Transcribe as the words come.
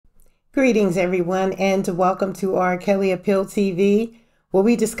Greetings, everyone, and welcome to R. Kelly Appeal TV, where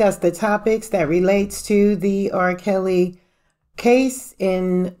we discuss the topics that relates to the R. Kelly case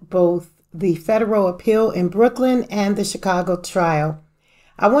in both the federal appeal in Brooklyn and the Chicago trial.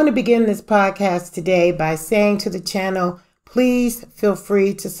 I want to begin this podcast today by saying to the channel, please feel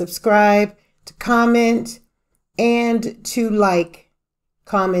free to subscribe, to comment, and to like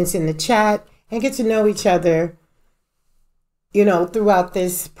comments in the chat and get to know each other throughout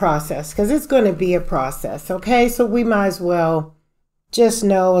this process, because it's going to be a process. Okay, so we might as well just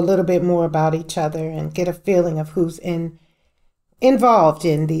know a little bit more about each other and get a feeling of who's involved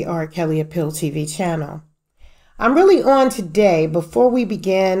in the R. Kelly Appeal TV channel. I'm really on today, before we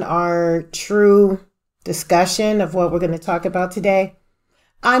begin our true discussion of what we're going to talk about today,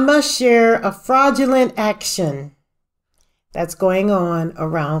 I must share a fraudulent action that's going on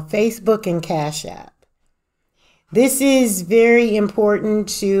around Facebook and CashApp. This is very important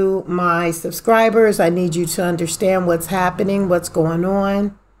to my subscribers. I need you to understand what's happening, what's going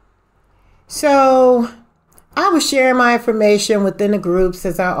on. So I was sharing my information within the groups,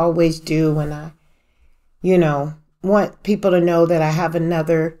 as I always do when I, want people to know that I have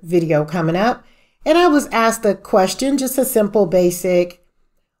another video coming up. And I was asked a question, just a simple basic,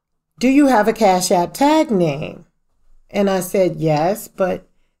 do you have a Cash App tag name? And I said, yes, but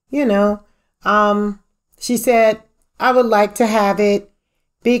she said, I would like to have it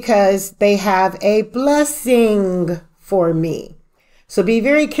because they have a blessing for me. So be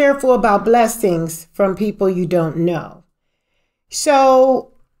very careful about blessings from people you don't know.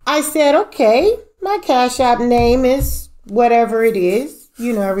 So I said, okay, my Cash App name is whatever it is.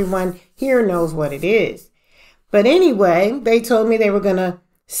 Everyone here knows what it is. But anyway, they told me they were going to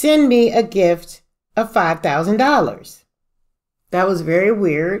send me a gift of $5,000. That was very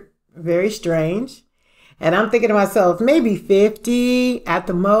weird, very strange. And I'm thinking to myself, maybe 50 at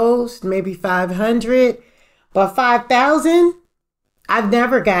the most, maybe 500, but 5,000? I've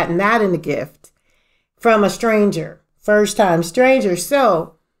never gotten that in a gift from a stranger, first time stranger.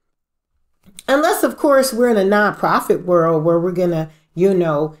 So unless, of course, we're in a nonprofit world where we're going to,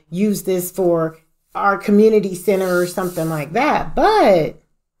 use this for our community center or something like that. But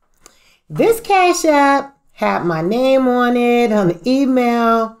this Cash App had my name on it, on the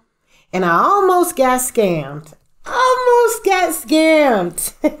email, and I almost got scammed.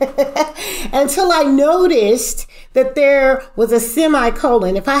 Until I noticed that there was a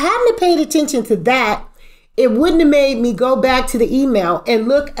semicolon. If I hadn't paid attention to that, it wouldn't have made me go back to the email and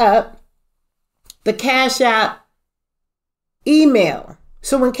look up the Cash App email.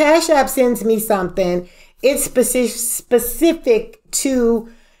 So when Cash App sends me something, it's specific to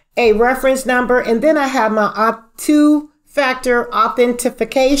a reference number, and then I have my two-factor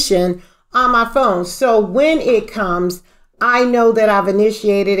authentication on my phone. So when it comes, I know that I've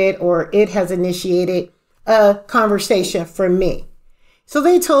initiated it, or it has initiated a conversation for me. So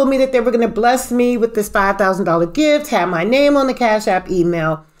they told me that they were going to bless me with this $5,000 gift, have my name on the Cash App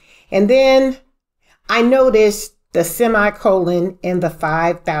email. And then I noticed the semicolon in the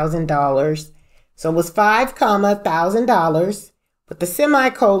 $5,000. So it was $5,000 with the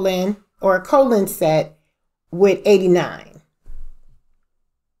semicolon or a colon set with 89.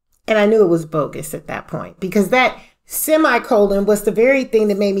 And I knew it was bogus at that point, because that semicolon was the very thing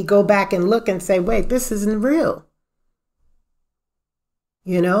that made me go back and look and say, wait, this isn't real.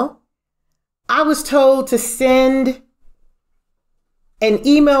 I was told to send an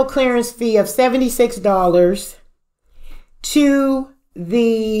email clearance fee of $76 to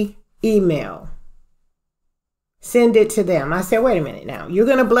the email. Send it to them. I said, wait a minute now, you're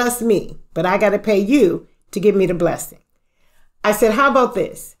going to bless me, but I got to pay you to give me the blessing. I said, how about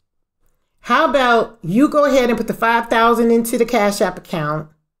this? How about you go ahead and put the $5,000 into the Cash App account,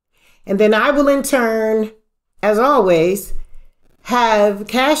 and then I will in turn, as always, have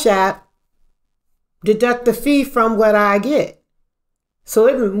Cash App deduct the fee from what I get. So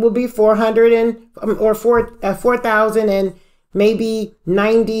it will be $4,000 and maybe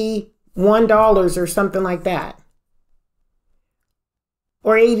 $91 or something like that,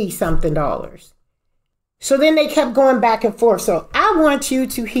 or 80 something dollars. So then they kept going back and forth. So I want you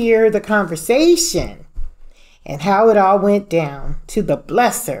to hear the conversation and how it all went down to the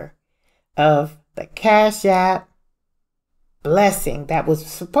blesser of the Cash App blessing that was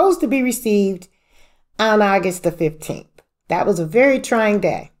supposed to be received on August the 15th. That was a very trying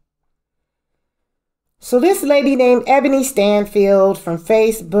day. So this lady named Ebony Stanfield from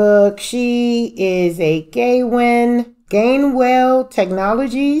Facebook, she is a Gainwell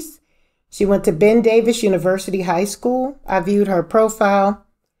Technologies. She went to Ben Davis University High School. I viewed her profile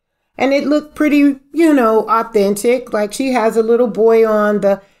and it looked pretty, authentic. Like she has a little boy on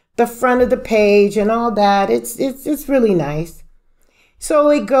the the front of the page and all that. It's really nice. So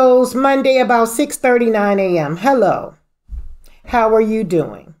it goes Monday about 6:39 a.m. Hello. How are you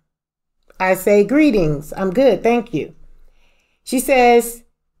doing? I say, greetings. I'm good. Thank you. She says,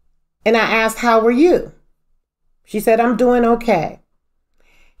 and I asked, how are you? She said, I'm doing okay.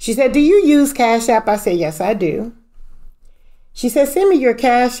 She said, do you use Cash App? I said, yes, I do. She said, send me your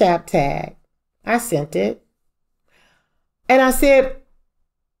Cash App tag. I sent it. And I said,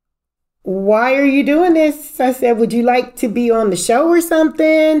 why are you doing this? I said, would you like to be on the show or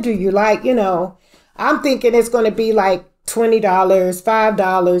something? Do you like, I'm thinking it's going to be like $20, $5,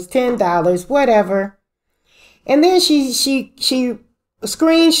 $10, whatever. And then she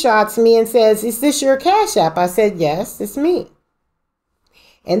screenshots me and says, is this your Cash App? I said, yes, it's me.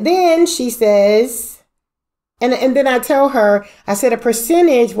 And then she says, and then I tell her, I said, a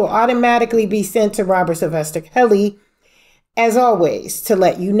percentage will automatically be sent to Robert Sylvester Kelly, as always, to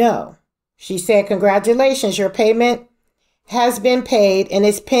let you know. She said, congratulations, your payment has been paid and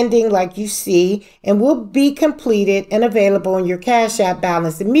is pending like you see and will be completed and available on your Cash App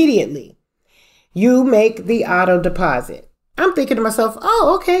balance immediately. You make the auto deposit. I'm thinking to myself,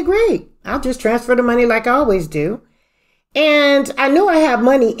 oh, okay, great. I'll just transfer the money like I always do. And I knew I have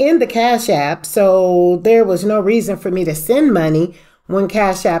money in the Cash App, so there was no reason for me to send money when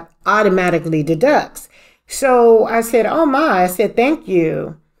Cash App automatically deducts. So I said, oh my, I said, thank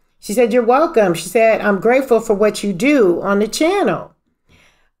you. She said, you're welcome. She said, I'm grateful for what you do on the channel.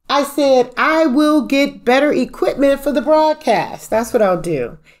 I said, I will get better equipment for the broadcast. That's what I'll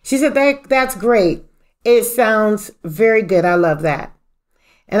do. She said, that's great. It sounds very good. I love that.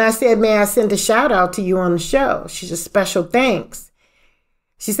 And I said, may I send a shout out to you on the show? She said, special thanks.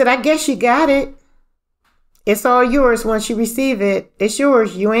 She said, I guess you got it. It's all yours once you receive it. It's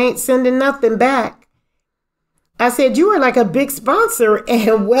yours. You ain't sending nothing back. I said, you are like a big sponsor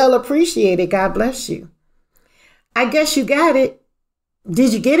and well appreciated. God bless you. I guess you got it.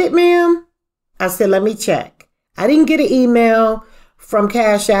 Did you get it, ma'am? I said, let me check. I didn't get an email from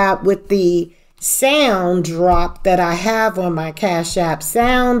Cash App with the sound drop that I have on my Cash App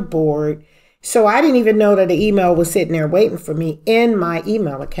soundboard. So I didn't even know that the email was sitting there waiting for me in my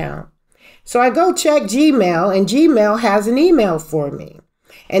email account. So I go check Gmail and Gmail has an email for me.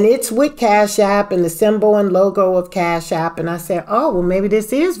 And it's with Cash App and the symbol and logo of Cash App. And I said, oh, well, maybe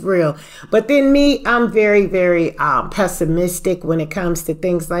this is real. But then I'm very, very pessimistic when it comes to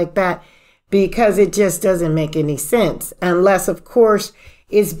things like that, because it just doesn't make any sense. Unless, of course,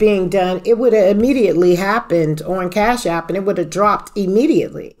 it's being done. It would have immediately happened on Cash App and it would have dropped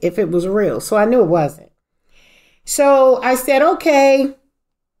immediately if it was real. So I knew it wasn't. So I said, okay.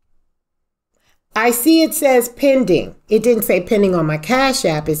 I see it says pending. It didn't say pending on my Cash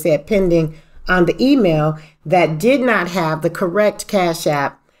App. It said pending on the email that did not have the correct Cash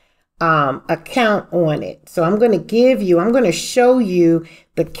App account on it. So I'm going to show you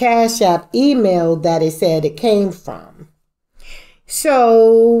the Cash App email that it said it came from.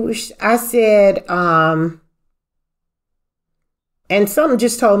 So I said, and something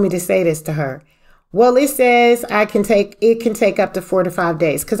just told me to say this to her. Well, it says it can take up to 4 to 5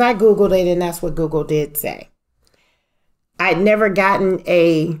 days, because I Googled it and that's what Google did say. I'd never gotten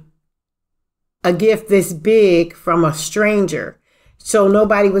a gift this big from a stranger. So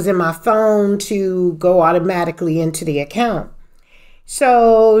nobody was in my phone to go automatically into the account.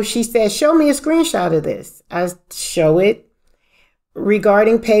 So she said, show me a screenshot of this. I show it.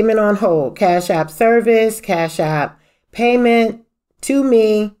 Regarding payment on hold, Cash App service, Cash App payment to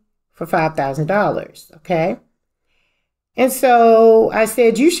me for $5,000. Okay. And so I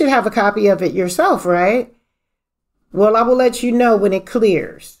said, you should have a copy of it yourself, right? Well, I will let you know when it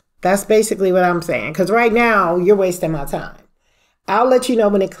clears. That's basically what I'm saying. Because right now you're wasting my time. I'll let you know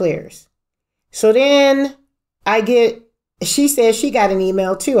when it clears. So then she said she got an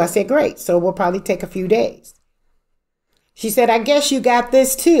email too. I said, great. So we'll probably take a few days. She said, I guess you got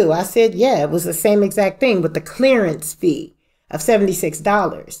this too. I said, yeah, it was the same exact thing with the clearance fee of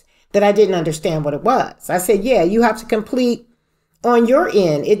 $76 that I didn't understand what it was. I said, yeah, you have to complete on your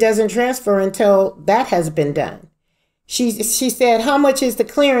end. It doesn't transfer until that has been done. She said, how much is the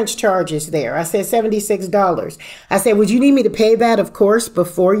clearance charges there? I said, $76. I said, would you need me to pay that, of course,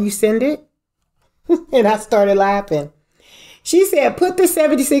 before you send it? And I started laughing. She said, put the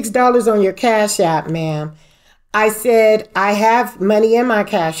 $76 on your Cash App, ma'am. I said, I have money in my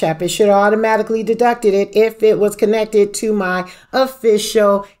Cash App. It should automatically deducted it if it was connected to my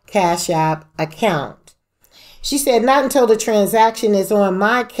official Cash App account. She said, not until the transaction is on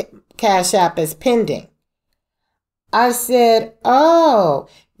my Cash App as pending. I said, oh,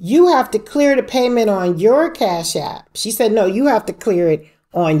 you have to clear the payment on your Cash App. She said, no, you have to clear it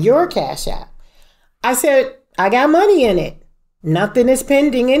on your Cash App. I said, I got money in it. Nothing is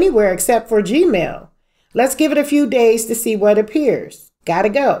pending anywhere except for Gmail. Let's give it a few days to see what appears. Gotta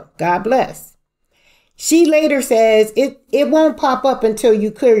go. God bless. She later says, it won't pop up until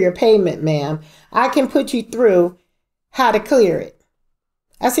you clear your payment, ma'am. I can put you through how to clear it.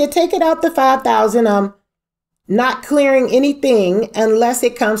 I said, take it out the $5,000. I'm not clearing anything unless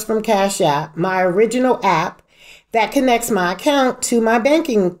it comes from Cash App, my original app that connects my account to my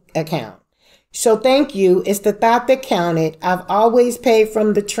banking account. So thank you. It's the thought that counted. I've always paid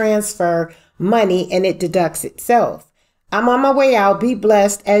from the transfer money and it deducts itself. I'm on my way out. Be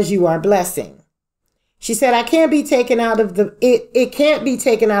blessed as you are blessing. She said, I can't be taken out of it can't be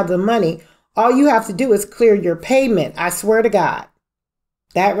taken out of the money. All you have to do is clear your payment. I swear to God.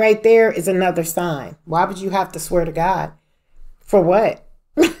 That right there is another sign. Why would you have to swear to God? For what?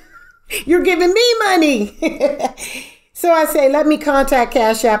 You're giving me money. So I say, let me contact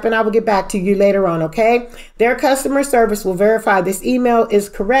Cash App and I will get back to you later on, okay? Their customer service will verify this email is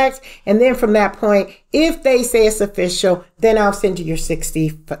correct. And then from that point, if they say it's official, then I'll send you your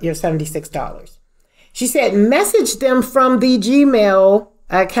 $76. She said, message them from the Gmail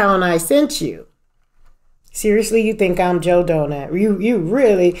account I sent you. Seriously, you think I'm Joe Donut? You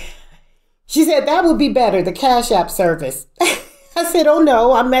really? She said, that would be better, the Cash App service. I said, oh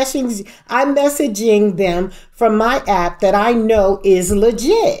no, I'm messaging them from my app that I know is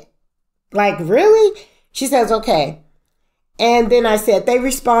legit. Like, really? She says, okay. And then I said, they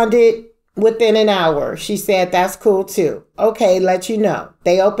responded within an hour. She said, that's cool too. Okay, let you know.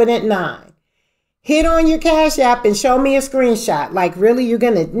 They open at 9. Hit on your Cash App and show me a screenshot. Like, really, you're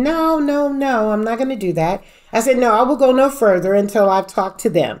going to, no, I'm not going to do that. I said, no, I will go no further until I've talked to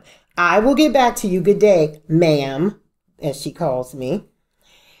them. I will get back to you. Good day, ma'am, as she calls me.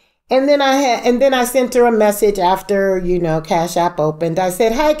 And then I sent her a message after, Cash App opened. I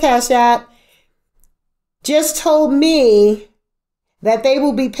said, hi, Cash App. Just told me that they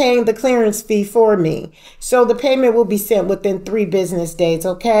will be paying the clearance fee for me. So the payment will be sent within 3 business days,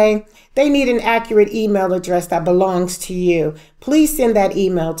 okay? They need an accurate email address that belongs to you. Please send that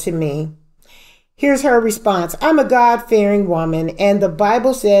email to me. Here's her response. I'm a God-fearing woman, and the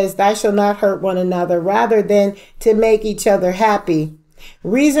Bible says, thou shalt not hurt one another, rather than to make each other happy.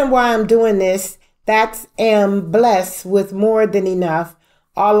 Reason why I'm doing this, that am blessed with more than enough.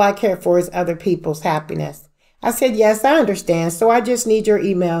 All I care for is other people's happiness. I said, yes, I understand. So I just need your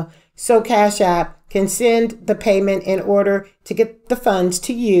email so Cash App can send the payment in order to get the funds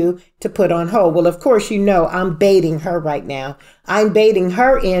to you to put on hold. Well, of course, I'm baiting her right now. I'm baiting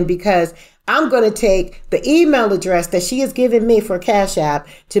her in because I'm going to take the email address that she has given me for Cash App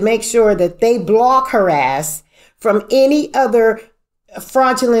to make sure that they block her ass from any other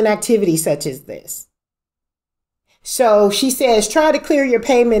fraudulent activity such as this. So she says, try to clear your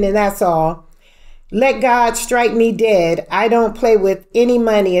payment and that's all. Let God strike me dead. I don't play with any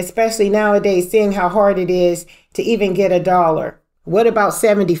money, especially nowadays, seeing how hard it is to even get $1. What about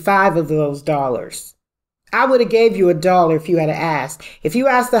 75 of those dollars? I would have gave you $1 if you had asked. If you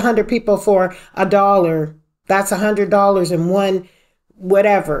asked 100 people for $1, that's $100 in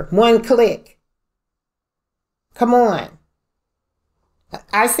one click. Come on.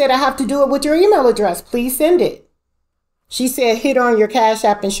 I said I have to do it with your email address. Please send it. She said, hit on your Cash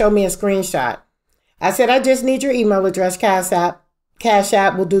App and show me a screenshot. I said, I just need your email address, Cash App. Cash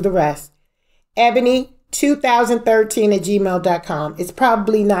App will do the rest. Ebony2013@gmail.com. It's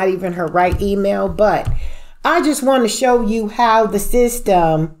probably not even her right email, but I just want to show you how the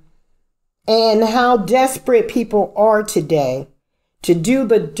system and how desperate people are today to do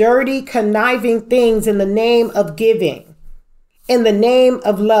the dirty, conniving things in the name of giving, in the name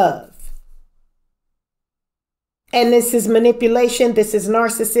of love. And this is manipulation. This is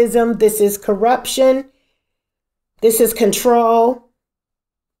narcissism. This is corruption. This is control.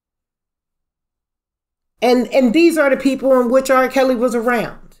 And these are the people in which R. Kelly was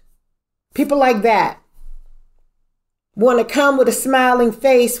around. People like that want to come with a smiling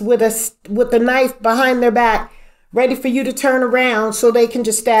face, with a knife behind their back, ready for you to turn around so they can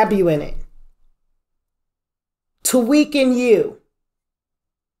just stab you in it. To weaken you.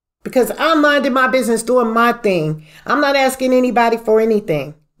 Because I'm minding my business, doing my thing. I'm not asking anybody for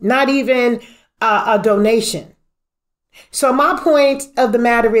anything, not even a donation. So my point of the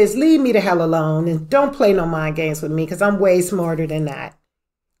matter is, leave me the hell alone and don't play no mind games with me because I'm way smarter than that.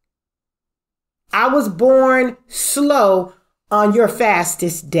 I was born slow on your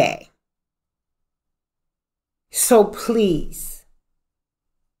fastest day. So please,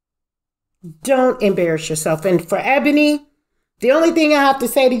 don't embarrass yourself. And for Ebony, The only thing I have to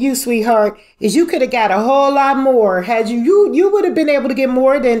say to you, sweetheart, is you could have got a whole lot more. Had you would have been able to get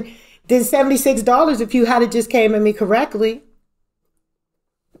more than $76 if you had just came at me correctly.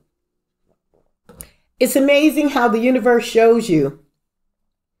 It's amazing how the universe shows you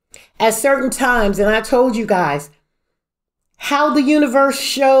at certain times, and I told you guys, how the universe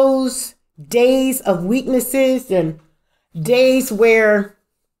shows days of weaknesses and days where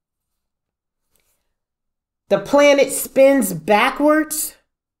the planet spins backwards,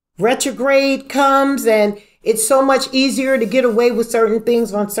 retrograde comes, and it's so much easier to get away with certain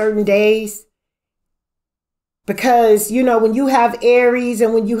things on certain days. Because, you know, when you have Aries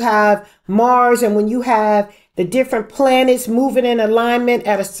and when you have Mars and when you have the different planets moving in alignment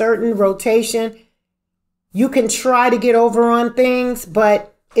at a certain rotation, you can try to get over on things,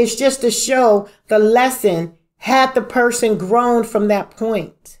 but it's just to show the lesson. Had the person grown from that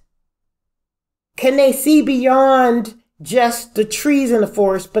point? Can they see beyond just the trees in the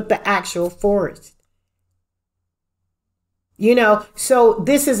forest, but the actual forest? You know, so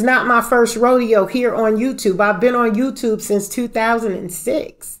this is not my first rodeo here on YouTube. I've been on YouTube since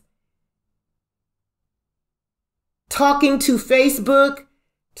 2006. Talking to Facebook,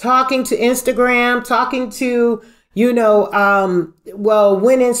 talking to Instagram, talking to, you know,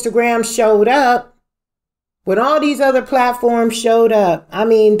 when Instagram showed up, when all these other platforms showed up. I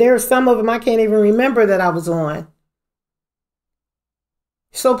mean, there's some of them I can't even remember that I was on.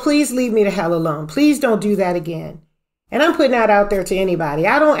 So please leave me the hell alone. Please don't do that again. And I'm putting that out there to anybody.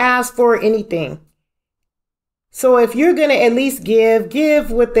 I don't ask for anything. So if you're going to at least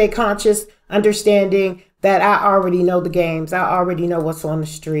give with a conscious understanding that I already know the games. I already know what's on the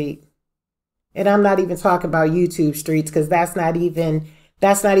street. And I'm not even talking about YouTube streets, because that's not even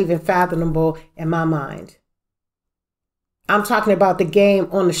fathomable in my mind. I'm talking about the game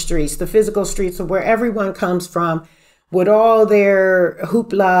on the streets, the physical streets of where everyone comes from with all their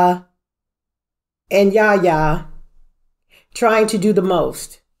hoopla and yah-yah, trying to do the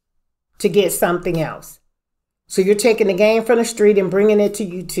most to get something else. So you're taking the game from the street and bringing it to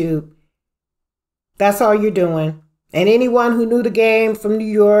YouTube. That's all you're doing. And anyone who knew the game from New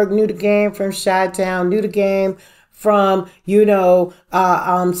York, knew the game from Chi-Town, knew the game from, you know,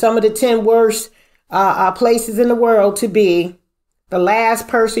 some of the 10 worst places in the world to be, the last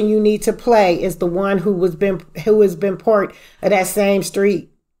person you need to play is the one who has been part of that same street.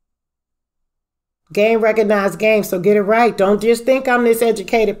 Game recognized game, so get it right. Don't just think I'm this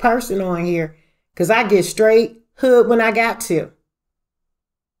educated person on here, because I get straight hood when I got to.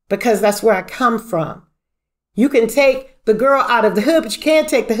 Because that's where I come from. You can take the girl out of the hood, but you can't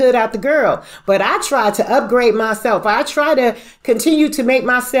take the hood out the girl. But I try to upgrade myself. I try to continue to make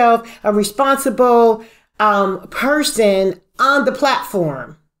myself a responsible person on the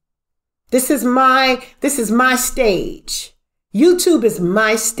platform. This is my stage. YouTube is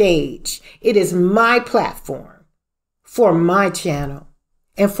my stage. It is my platform for my channel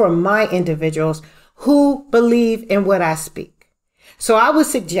and for my individuals who believe in what I speak. So I would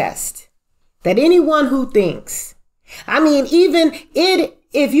suggest that anyone who thinks, I mean,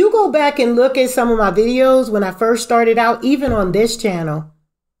 if you go back and look at some of my videos when I first started out, even on this channel,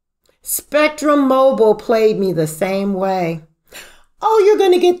 Spectrum Mobile played me the same way. Oh, you're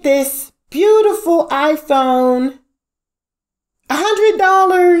going to get this beautiful iPhone,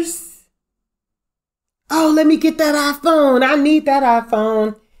 $100. Oh, let me get that iPhone. I need that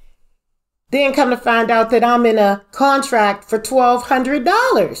iPhone. Then come to find out that I'm in a contract for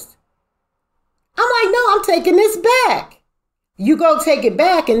 $1,200. I'm like, no, I'm taking this back. You go take it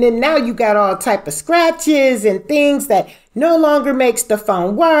back, and then now you got all type of scratches and things that no longer makes the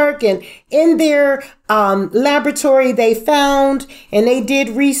phone work. And in their laboratory, they found, and they did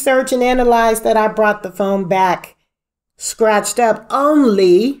research and analyze that I brought the phone back scratched up,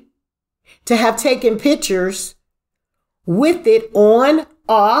 only to have taken pictures with it on,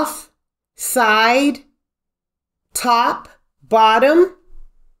 off, side, top, bottom,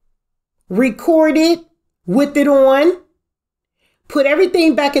 recorded with it on, put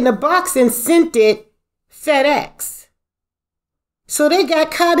everything back in the box and sent it FedEx. So they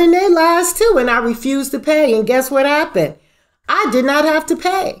got caught in their lies too, and I refused to pay. And guess what happened? I did not have to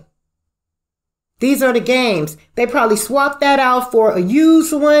pay. These are the games. They probably swapped that out for a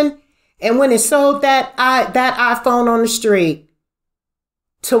used one, and when it sold that iPhone on the street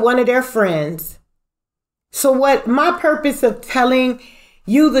to one of their friends. So what my purpose of telling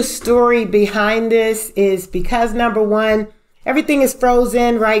you the story behind this is because, number one, everything is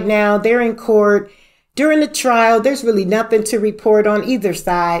frozen right now. They're in court. During the trial, there's really nothing to report on either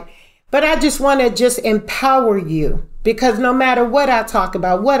side. But I just want to empower you, because no matter what I talk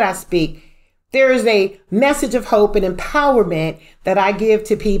about, what I speak, There is a message of hope and empowerment that I give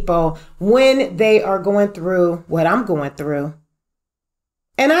to people when they are going through what I'm going through.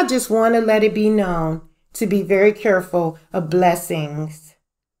 And I just want to let it be known to be very careful of blessings.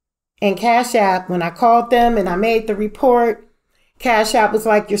 And CashApp, when I called them and I made the report, CashApp was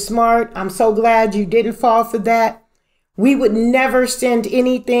like, "You're smart. I'm so glad you didn't fall for that. We would never send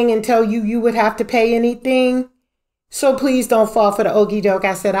anything and tell you would have to pay anything. So please don't fall for the okie doke."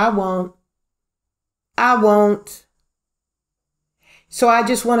 I said, I won't. I won't. So I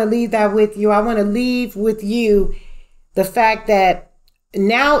just want to leave that with you. I want to leave with you the fact that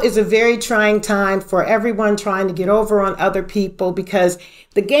now is a very trying time for everyone trying to get over on other people, because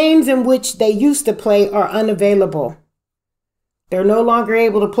the games in which they used to play are unavailable. They're no longer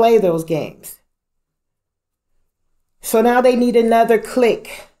able to play those games. So now they need another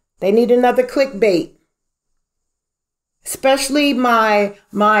click. They need another clickbait. Especially my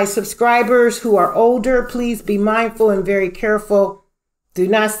subscribers who are older, please be mindful and very careful. Do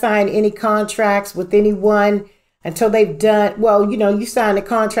not sign any contracts with anyone until they've done, well, you sign a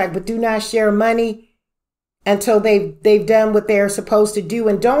contract, but do not share money until they've done what they're supposed to do.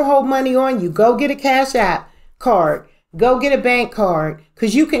 And don't hold money on you. Go get a Cash App card. Go get a bank card,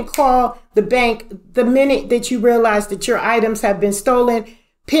 because you can call the bank the minute that you realize that your items have been stolen.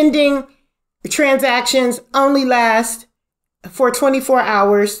 Pending transactions only last for 24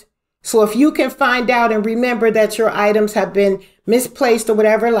 hours. So if you can find out and remember that your items have been misplaced or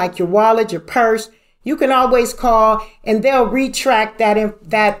whatever, like your wallet, your purse, you can always call and they'll retract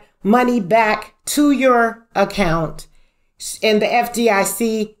that money back to your account, and the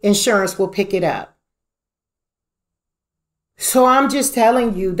FDIC insurance will pick it up. So I'm just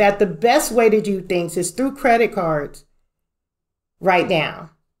telling you that the best way to do things is through credit cards right now,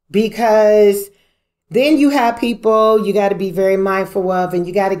 because then you have people you got to be very mindful of, and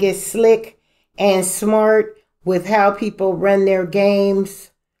you got to get slick and smart with how people run their games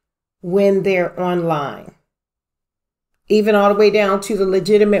when they're online. Even all the way down to the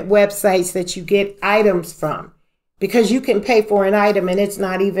legitimate websites that you get items from, because you can pay for an item and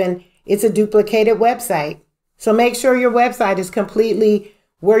it's a duplicated website. So make sure your website is completely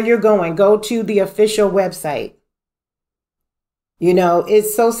where you're going. Go to the official website.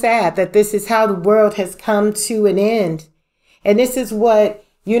 It's so sad that this is how the world has come to an end. And this is what,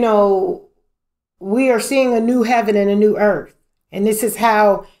 we are seeing a new heaven and a new earth. And this is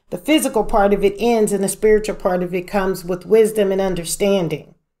how the physical part of it ends and the spiritual part of it comes with wisdom and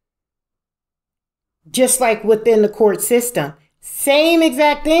understanding. Just like within the court system, same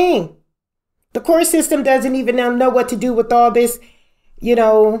exact thing. The court system doesn't even know what to do with all this,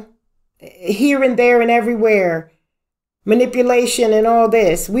 here and there and everywhere, manipulation and all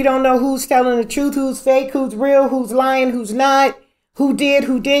this. We don't know who's telling the truth, who's fake, who's real, who's lying, who's not, who did,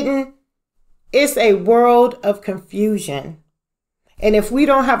 who didn't. It's a world of confusion. And if we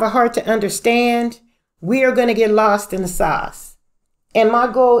don't have a heart to understand, we are going to get lost in the sauce. And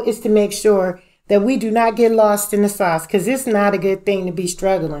my goal is to make sure that we do not get lost in the sauce, because it's not a good thing to be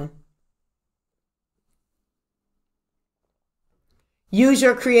struggling. Use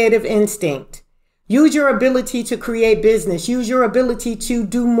your creative instinct. Use your ability to create business. Use your ability to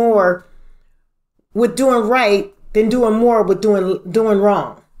do more with doing right than doing more with doing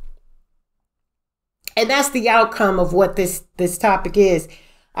wrong. And that's the outcome of what this topic is.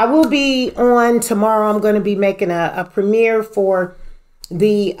 I will be on tomorrow. I'm going to be making a premiere for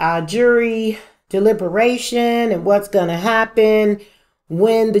the jury deliberation and what's going to happen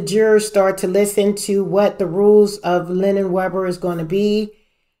when the jurors start to listen to what the rules of Lennon Weber is going to be.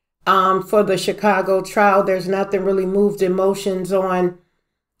 For the Chicago trial, there's nothing really moved in motions on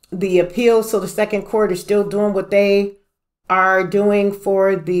the appeal. So the second court is still doing what they are doing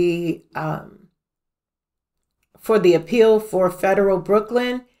for the appeal for federal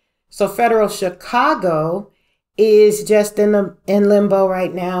Brooklyn. So federal Chicago is just in limbo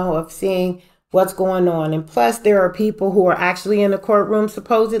right now of seeing what's going on. And plus, there are people who are actually in the courtroom,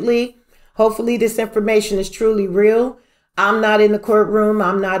 supposedly. Hopefully this information is truly real. I'm not in the courtroom.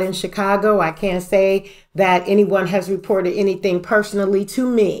 I'm not in Chicago. I can't say that anyone has reported anything personally to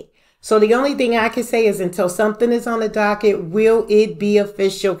me. So the only thing I can say is until something is on the docket, will it be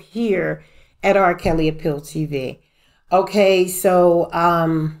official here at R. Kelly Appeal TV? Okay, so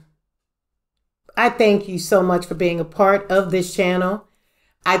I thank you so much for being a part of this channel.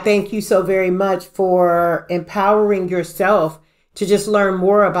 I thank you so very much for empowering yourself to just learn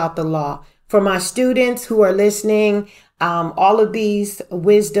more about the law. For my students who are listening, all of these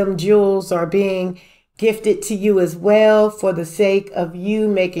wisdom jewels are being gifted to you as well, for the sake of you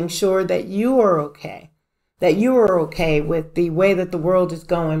making sure that you are okay. that you are okay with the way that the world is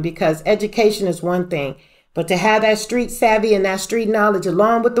going, because education is one thing, but to have that street savvy and that street knowledge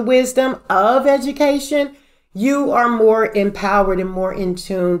along with the wisdom of education, you are more empowered and more in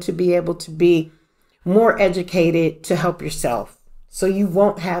tune to be able to be more educated to help yourself. So you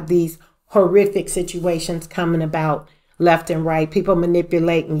won't have these horrific situations coming about left and right, people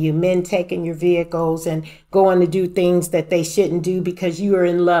manipulating you, men taking your vehicles and going to do things that they shouldn't do because you are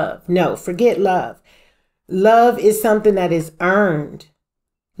in love. No, forget love. Love is something that is earned.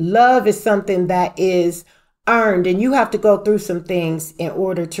 Love is something that is earned, and you have to go through some things in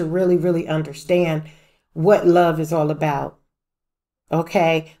order to really, really understand what love is all about.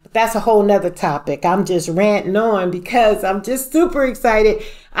 Okay, but that's a whole nother topic. I'm just ranting on because I'm just super excited.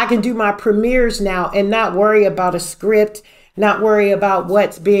 I can do my premieres now and not worry about a script, not worry about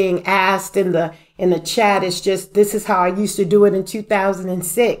what's being asked in the chat. It's just, this is how I used to do it in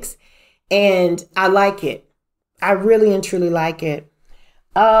 2006. And I like it. I really and truly like it.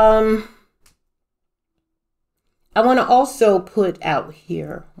 I want to also put out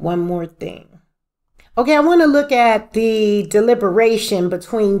here one more thing. Okay, I want to look at the deliberation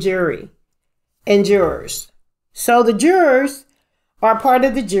between jury and jurors. So the jurors are part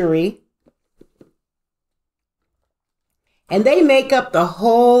of the jury, and they make up the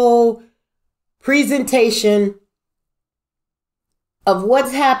whole presentation of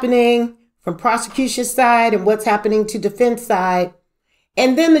what's happening from prosecution side and what's happening to defense side.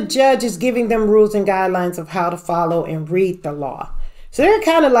 And then the judge is giving them rules and guidelines of how to follow and read the law. So they're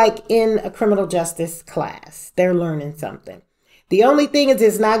kind of like in a criminal justice class. They're learning something. The only thing is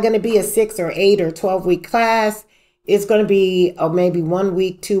it's not going to be a 6 or 8 or 12-week class. It's going to be maybe 1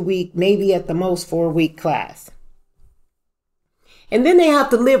 week, 2 week, maybe at the most 4-week class. And then they have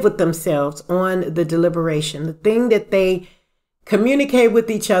to live with themselves on the deliberation, the thing that they communicate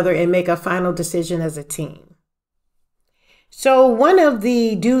with each other and make a final decision as a team. So one of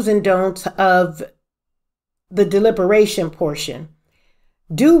the do's and don'ts of the deliberation portion: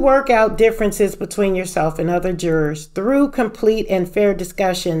 do work out differences between yourself and other jurors through complete and fair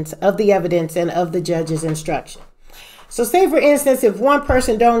discussions of the evidence and of the judge's instruction. So say, for instance, if one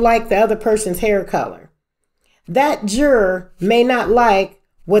person don't like the other person's hair color, that juror may not like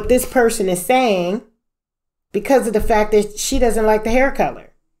what this person is saying because of the fact that she doesn't like the hair color.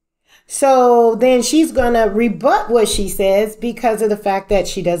 So then she's going to rebut what she says because of the fact that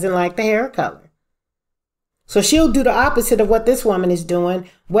she doesn't like the hair color. So she'll do the opposite of what this woman is doing,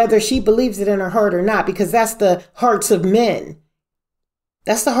 whether she believes it in her heart or not, because that's the hearts of men.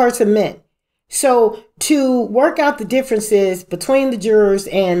 That's the hearts of men. So to work out the differences between the jurors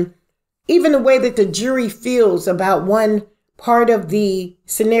and even the way that the jury feels about one part of the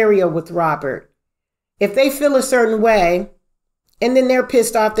scenario with Robert, if they feel a certain way and then they're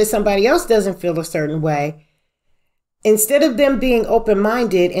pissed off that somebody else doesn't feel a certain way, instead of them being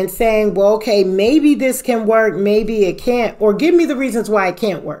open-minded and saying, well, okay, maybe this can work, maybe it can't, or give me the reasons why it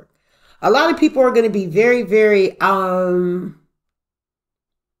can't work. A lot of people are going to be very, very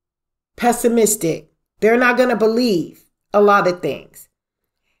pessimistic. They're not going to believe a lot of things.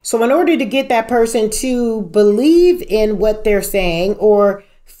 So in order to get that person to believe in what they're saying or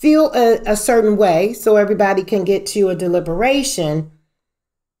feel a certain way so everybody can get to a deliberation,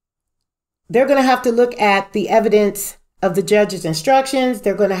 they're going to have to look at the evidence of the judge's instructions.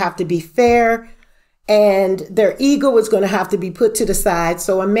 They're going to have to be fair, and their ego is going to have to be put to the side.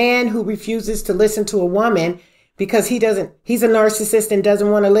 So a man who refuses to listen to a woman because he's a narcissist and doesn't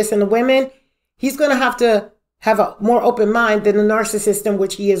want to listen to women, he's going to have a more open mind than a narcissist in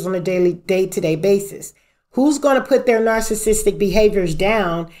which he is on a day-to-day basis. Who's going to put their narcissistic behaviors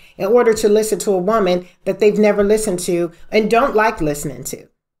down in order to listen to a woman that they've never listened to and don't like listening to?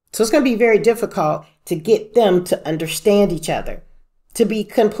 So it's going to be very difficult to get them to understand each other, to be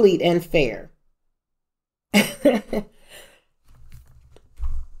complete and fair.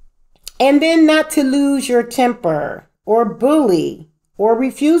 And then not to lose your temper or bully or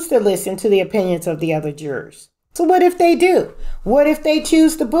refuse to listen to the opinions of the other jurors. So what if they do? What if they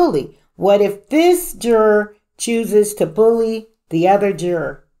choose to bully? What if this juror chooses to bully the other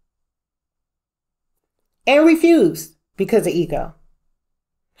juror and refuse because of ego?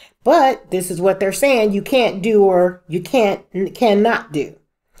 But this is what they're saying you can't do or you cannot do.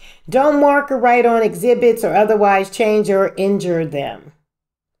 Don't mark or write on exhibits or otherwise change or injure them.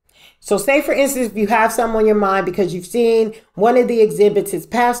 So say, for instance, if you have something on your mind because you've seen one of the exhibits is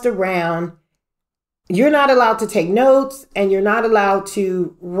passed around, you're not allowed to take notes and you're not allowed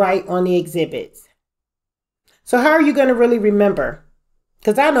to write on the exhibits. So how are you going to really remember?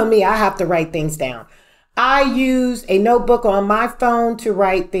 Because I know me, I have to write things down. I use a notebook on my phone to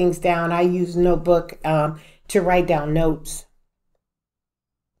write things down. I use notebook to write down notes.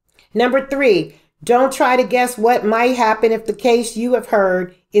 Number 3, don't try to guess what might happen if the case you have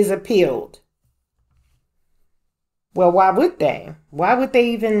heard is appealed. Well, why would they? Why would they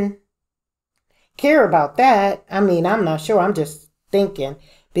even care about that? I mean, I'm not sure. I'm just thinking,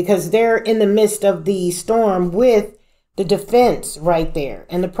 because they're in the midst of the storm with the defense right there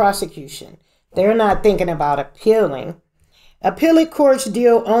and the prosecution. They're not thinking about appealing. Appellate courts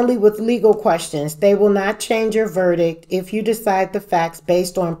deal only with legal questions. They will not change your verdict if you decide the facts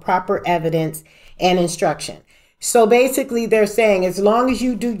based on proper evidence and instruction. So basically they're saying as long as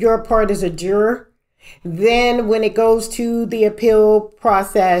you do your part as a juror, then when it goes to the appeal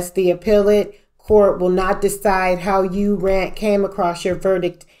process, the appellate court will not decide how you came across your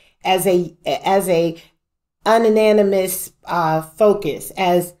verdict as a unanimous focus,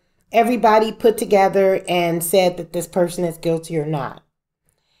 as everybody put together and said that this person is guilty or not.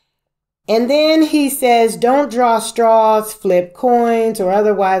 And then he says, don't draw straws, flip coins, or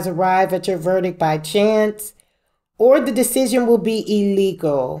otherwise arrive at your verdict by chance, or the decision will be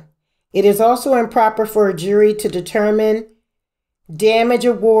illegal. It is also improper for a jury to determine damage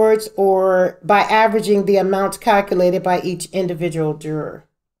awards or by averaging the amounts calculated by each individual juror.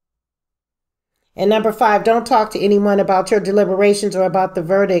 And number 5, don't talk to anyone about your deliberations or about the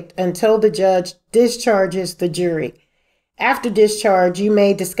verdict until the judge discharges the jury. After discharge, you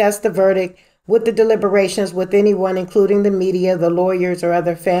may discuss the verdict with the deliberations with anyone, including the media, the lawyers, or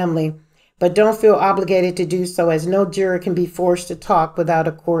other family, but don't feel obligated to do so, as no juror can be forced to talk without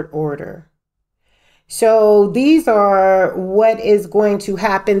a court order. So these are what is going to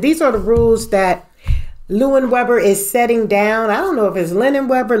happen. These are the rules that Lewin Weber is setting down. I don't know if it's Lennon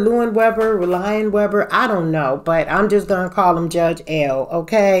Weber, Lewin Weber, Lion Weber. I don't know, but I'm just going to call him Judge L,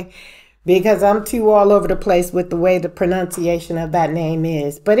 okay? Because I'm too all over the place with the way the pronunciation of that name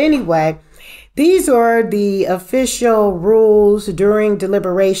is. But anyway, these are the official rules during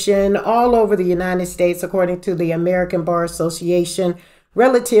deliberation all over the United States, according to the American Bar Association,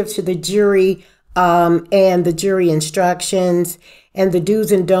 relative to the jury and the jury instructions and the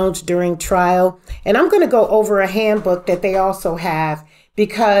do's and don'ts during trial. And I'm going to go over a handbook that they also have,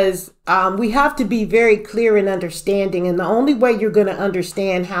 because we have to be very clear in understanding. And the only way you're going to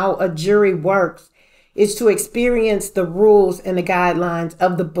understand how a jury works is to experience the rules and the guidelines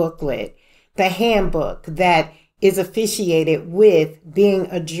of the booklet, the handbook that is officiated with being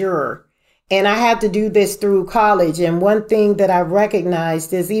a juror. And I had to do this through college. And one thing that I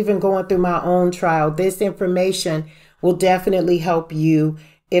recognized is, even going through my own trial, this information will definitely help you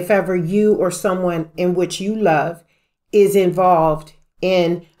if ever you or someone in which you love is involved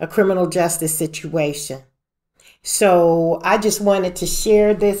in a criminal justice situation. So I just wanted to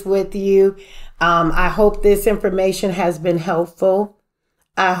share this with you. I hope this information has been helpful.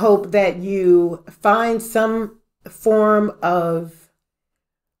 I hope that you find some form of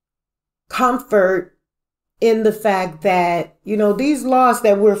comfort in the fact that, you know, these laws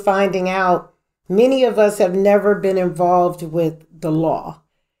that we're finding out, many of us have never been involved with the law.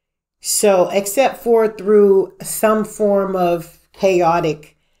 So except for through some form of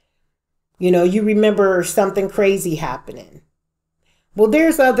chaotic, you remember something crazy happening. Well,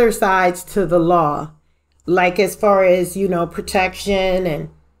 there's other sides to the law, like as far as, protection and,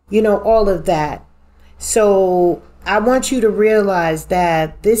 all of that. So I want you to realize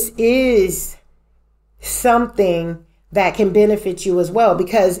that this is something that can benefit you as well,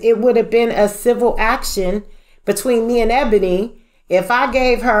 because it would have been a civil action between me and Ebony if I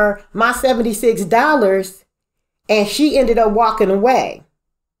gave her my $76 and she ended up walking away,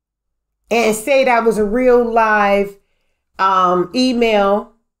 and say that was a real live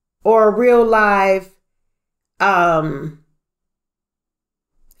email or a real live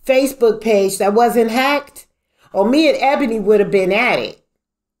Facebook page that wasn't hacked. Or me and Ebony would have been at it.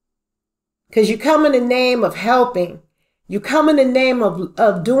 Because you come in the name of helping. You come in the name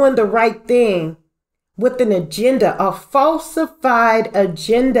of doing the right thing with an agenda, a falsified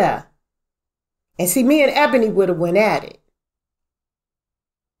agenda. And see, me and Ebony would have went at it.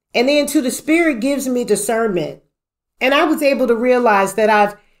 And then the Spirit gives me discernment. And I was able to realize that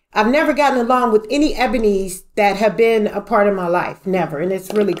I've never gotten along with any Ebonies that have been a part of my life. Never. And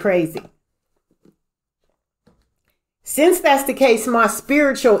it's really crazy. Since that's the case, my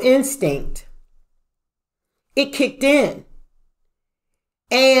spiritual instinct, it kicked in.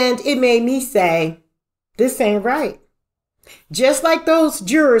 And it made me say, this ain't right. Just like those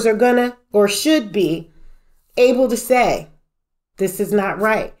jurors are gonna or should be able to say, this is not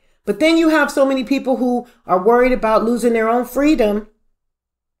right. But then you have so many people who are worried about losing their own freedom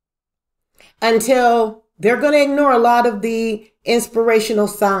until They're going to ignore a lot of the inspirational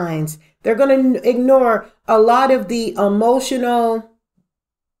signs. They're going to ignore a lot of the emotional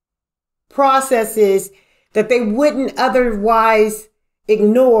processes that they wouldn't otherwise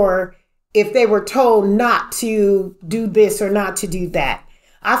ignore if they were told not to do this or not to do that.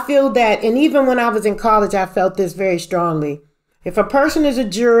 I feel that, and even when I was in college, I felt this very strongly. If a person is a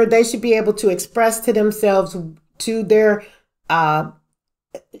juror, they should be able to express to themselves, to their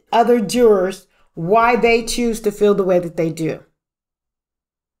other jurors, why they choose to feel the way that they do.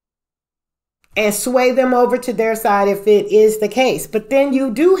 And sway them over to their side if it is the case. But then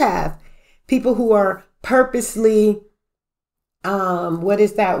you do have people who are purposely, what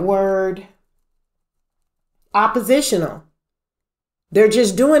is that word? Oppositional. They're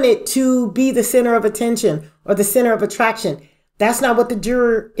just doing it to be the center of attention or the center of attraction. That's not what the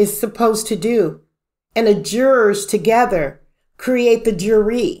juror is supposed to do. And the jurors together create the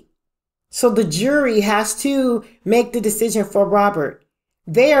jury. So the jury has to make the decision for Robert.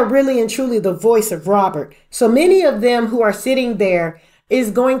 They are really and truly the voice of Robert. So many of them who are sitting there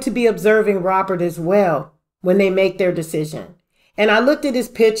is going to be observing Robert as well when they make their decision. And I looked at his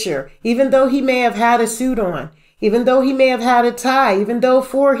picture, even though he may have had a suit on, even though he may have had a tie, even though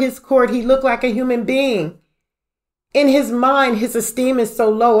for his court he looked like a human being. In his mind, his esteem is so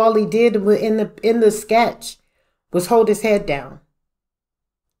low, all he did in the sketch was hold his head down.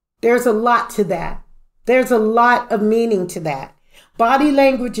 There's a lot to that. There's a lot of meaning to that. Body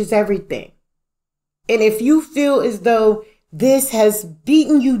language is everything. And if you feel as though this has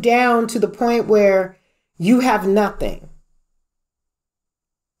beaten you down to the point where you have nothing,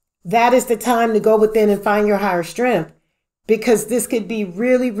 that is the time to go within and find your higher strength, because this could be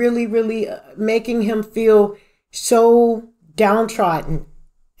really, really, really making him feel so downtrodden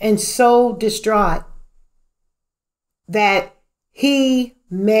and so distraught that he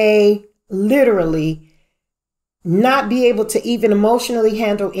may literally not be able to even emotionally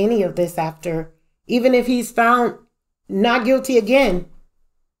handle any of this after, even if he's found not guilty again.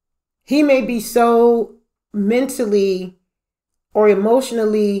 He may be so mentally or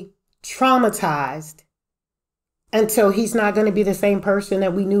emotionally traumatized until he's not going to be the same person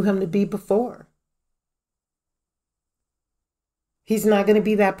that we knew him to be before. He's not going to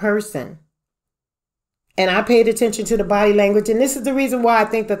be that person. And I paid attention to the body language. And this is the reason why I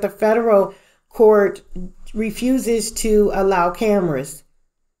think that the federal court refuses to allow cameras,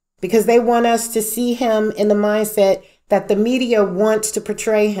 because they want us to see him in the mindset that the media wants to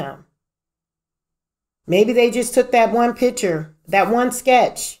portray him. Maybe they just took that one picture, that one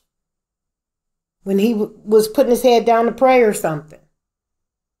sketch, when he was putting his head down to pray or something.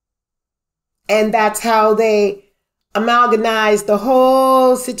 And that's how they amalgamized the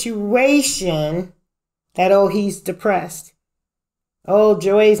whole situation that, oh, he's depressed. Oh,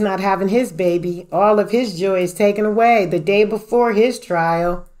 Joy's not having his baby. All of his joy is taken away the day before his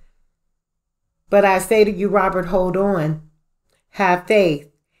trial. But I say to you, Robert, hold on. Have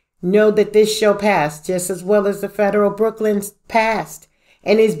faith. Know that this shall pass, just as well as the federal Brooklyn's passed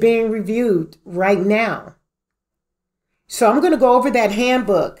and is being reviewed right now. So I'm going to go over that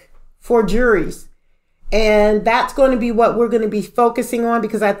handbook for juries. And that's going to be what we're going to be focusing on,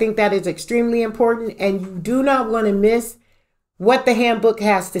 because I think that is extremely important. And you do not want to miss what the handbook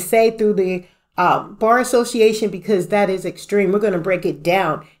has to say through the Bar Association, because that is extreme. We're going to break it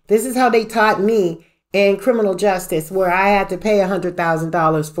down. This is how they taught me in criminal justice, where I had to pay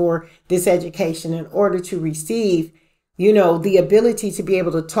 $100,000 for this education in order to receive, the ability to be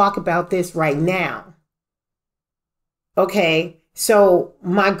able to talk about this right now. Okay. So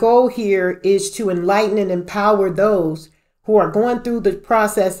my goal here is to enlighten and empower those who are going through the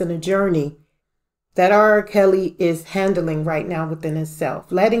process and the journey that R. Kelly is handling right now within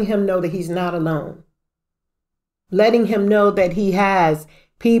himself, letting him know that he's not alone, letting him know that he has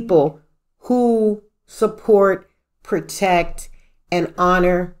people who support, protect, and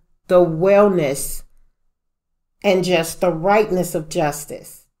honor the wellness and just the rightness of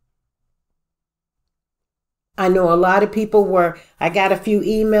justice. I know a lot of people I got a few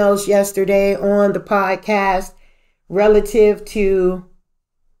emails yesterday on the podcast relative to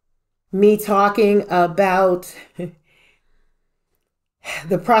me talking about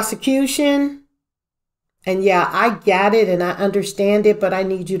the prosecution. And yeah, I got it and I understand it, but I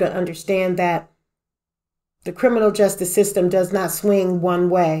need you to understand that the criminal justice system does not swing one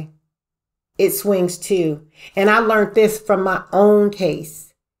way. It swings two. And I learned this from my own case.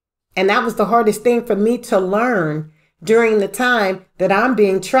 And that was the hardest thing for me to learn during the time that I'm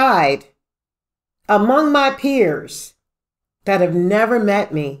being tried among my peers that have never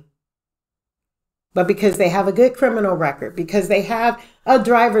met me. but because they have a good criminal record, because they have a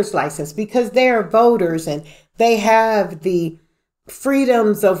driver's license, because they're voters and they have the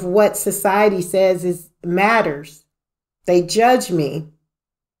freedoms of what society says is matters. They judge me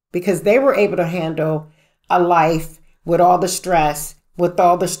because they were able to handle a life with all the stress, with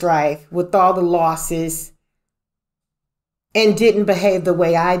all the strife, with all the losses, and didn't behave the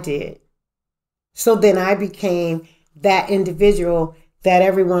way I did. So then I became that individual that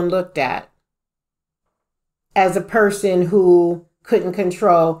everyone looked at as a person who couldn't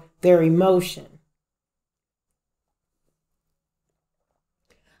control their emotion.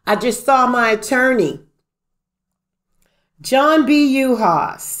 I just saw my attorney, John B.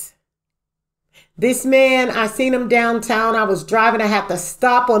 Uhas. This man, I seen him downtown. I was driving. I had to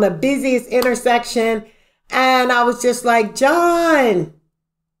stop on the busiest intersection. And I was just like, John,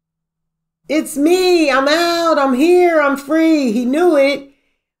 it's me. I'm out. I'm here. I'm free. He knew it,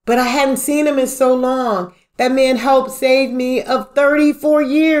 but I hadn't seen him in so long. That man helped save me of 34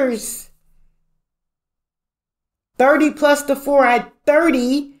 years. 30 plus the 4 at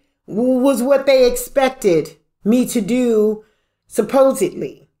 30 was what they expected me to do,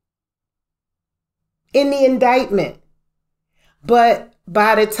 supposedly, in the indictment. But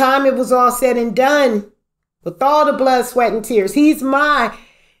by the time it was all said and done, with all the blood, sweat, and tears, he's my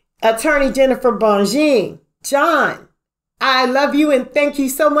attorney, Jennifer Bonjean. John, I love you and thank you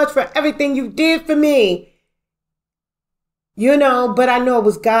so much for everything you did for me. You know, but I know it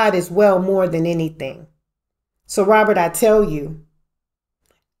was God as well, more than anything. So, Robert, I tell you,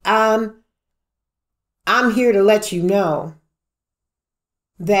 I'm here to let you know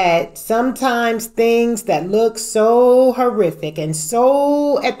that sometimes things that look so horrific and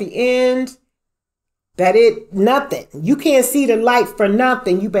so at the end that nothing, you can't see the light for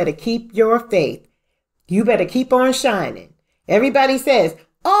nothing. You better keep your faith. You better keep on shining. Everybody says,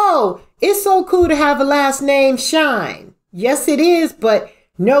 oh, it's so cool to have a last name Shine. Yes, it is. But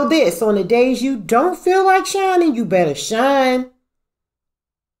know this, on the days you don't feel like shining, you better shine.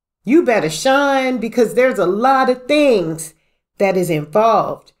 You better shine, because there's a lot of things that is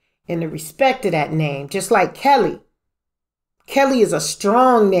involved in the respect of that name. Just like Kelly. Kelly is a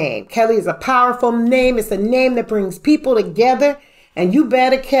strong name. Kelly is a powerful name. It's a name that brings people together. And you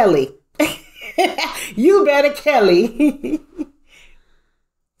better Kelly. You better Kelly.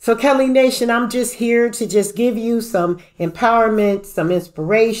 So Kelly Nation, I'm just here to just give you some empowerment, some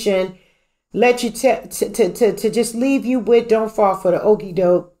inspiration. Let you to just leave you with, don't fall for the okie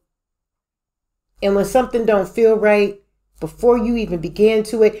doke. And when something don't feel right, before you even begin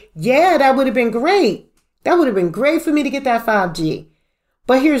to it, yeah, that would have been great. That would have been great for me to get that 5G.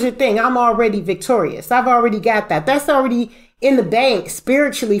 But here's the thing, I'm already victorious. I've already got that. That's already in the bank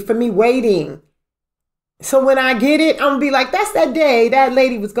spiritually for me waiting. So when I get it, I'm going to be like, that's that day that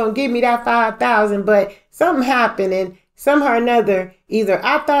lady was going to give me that 5,000, but something happened and somehow or another, either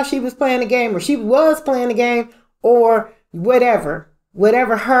I thought she was playing a game or she was playing a game or whatever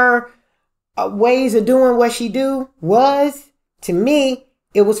her ways of doing what she do was, to me,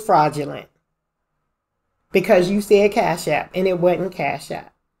 it was fraudulent. Because you said Cash App and it wasn't Cash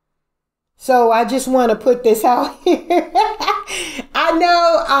App. So I just want to put this out here. I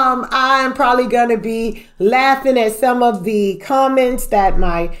know I'm probably going to be laughing at some of the comments that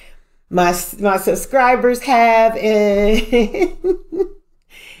my subscribers have. And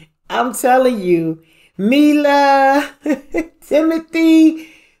I'm telling you, Mila, Timothy,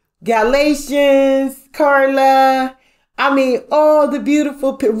 Galatians, Carla, I mean, all the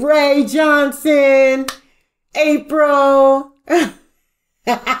beautiful Ray Johnson, April.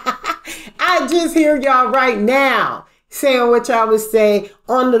 I just hear y'all right now saying what y'all would say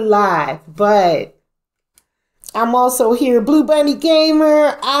on the live, but I'm also here. Blue Bunny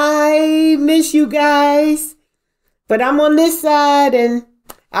Gamer, I miss you guys, but I'm on this side and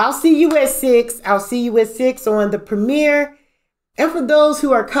I'll see you at 6. I'll see you at 6 on the premiere. And for those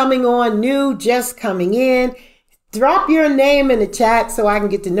who are coming on new, just coming in, drop your name in the chat so I can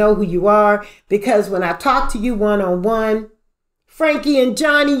get to know who you are, because when I talk to you one-on-one, Frankie and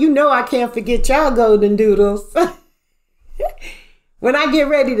Johnny, you know I can't forget y'all golden doodles. When I get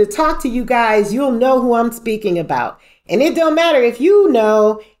ready to talk to you guys, you'll know who I'm speaking about. And it don't matter if you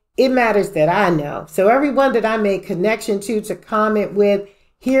know, it matters that I know. So everyone that I make connection to comment with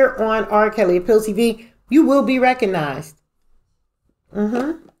here on R. Kelly Appeals TV, you will be recognized.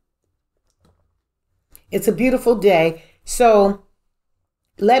 It's a beautiful day. So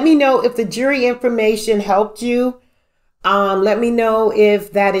let me know if the jury information helped you. Let me know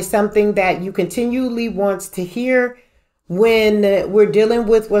if that is something that you continually wants to hear when we're dealing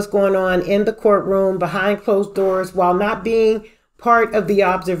with what's going on in the courtroom behind closed doors while not being part of the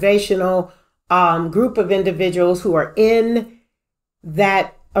observational group of individuals who are in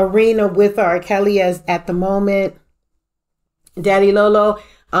that arena with R. Kelly as at the moment. Daddy Lolo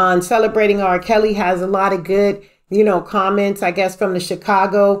on celebrating R. Kelly has a lot of good, comments, I guess, from the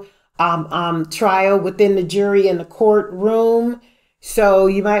Chicago trial within the jury in the courtroom. So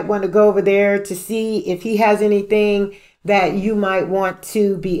you might want to go over there to see if he has anything that you might want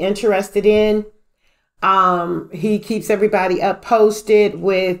to be interested in. He keeps everybody up posted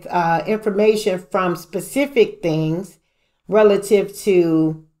with information from specific things relative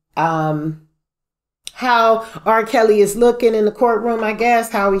to how R. Kelly is looking in the courtroom, I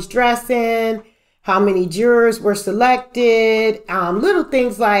guess, how he's dressing, how many jurors were selected, little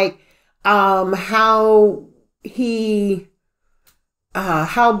things like how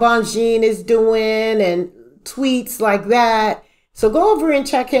Bonjean is doing and tweets like that. So go over and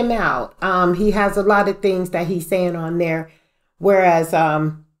check him out. He has a lot of things that he's saying on there. Whereas,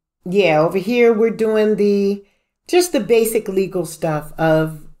 over here we're doing just the basic legal stuff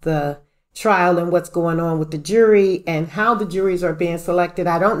of the trial and what's going on with the jury and how the juries are being selected.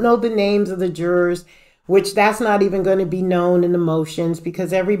 I don't know the names of the jurors, which that's not even going to be known in the motions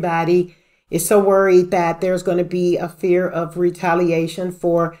because everybody is so worried that there's going to be a fear of retaliation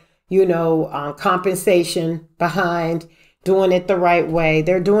for, compensation behind doing it the right way.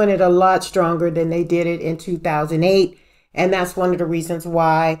 They're doing it a lot stronger than they did it in 2008. And that's one of the reasons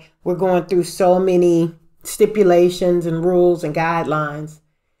why we're going through so many stipulations and rules and guidelines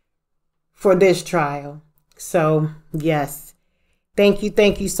for this trial. So, yes. Thank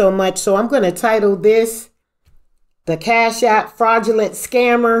you so much. So I'm going to title this The CashApp Fraudulent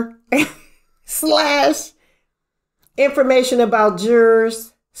Scammer / information about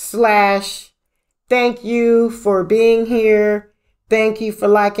jurors / thank you for being here. Thank you for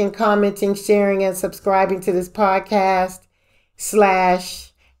liking, commenting, sharing, and subscribing to this podcast /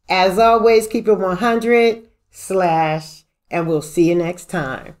 as always, keep it 100 / and we'll see you next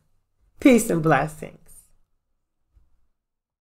time. Peace and blessings.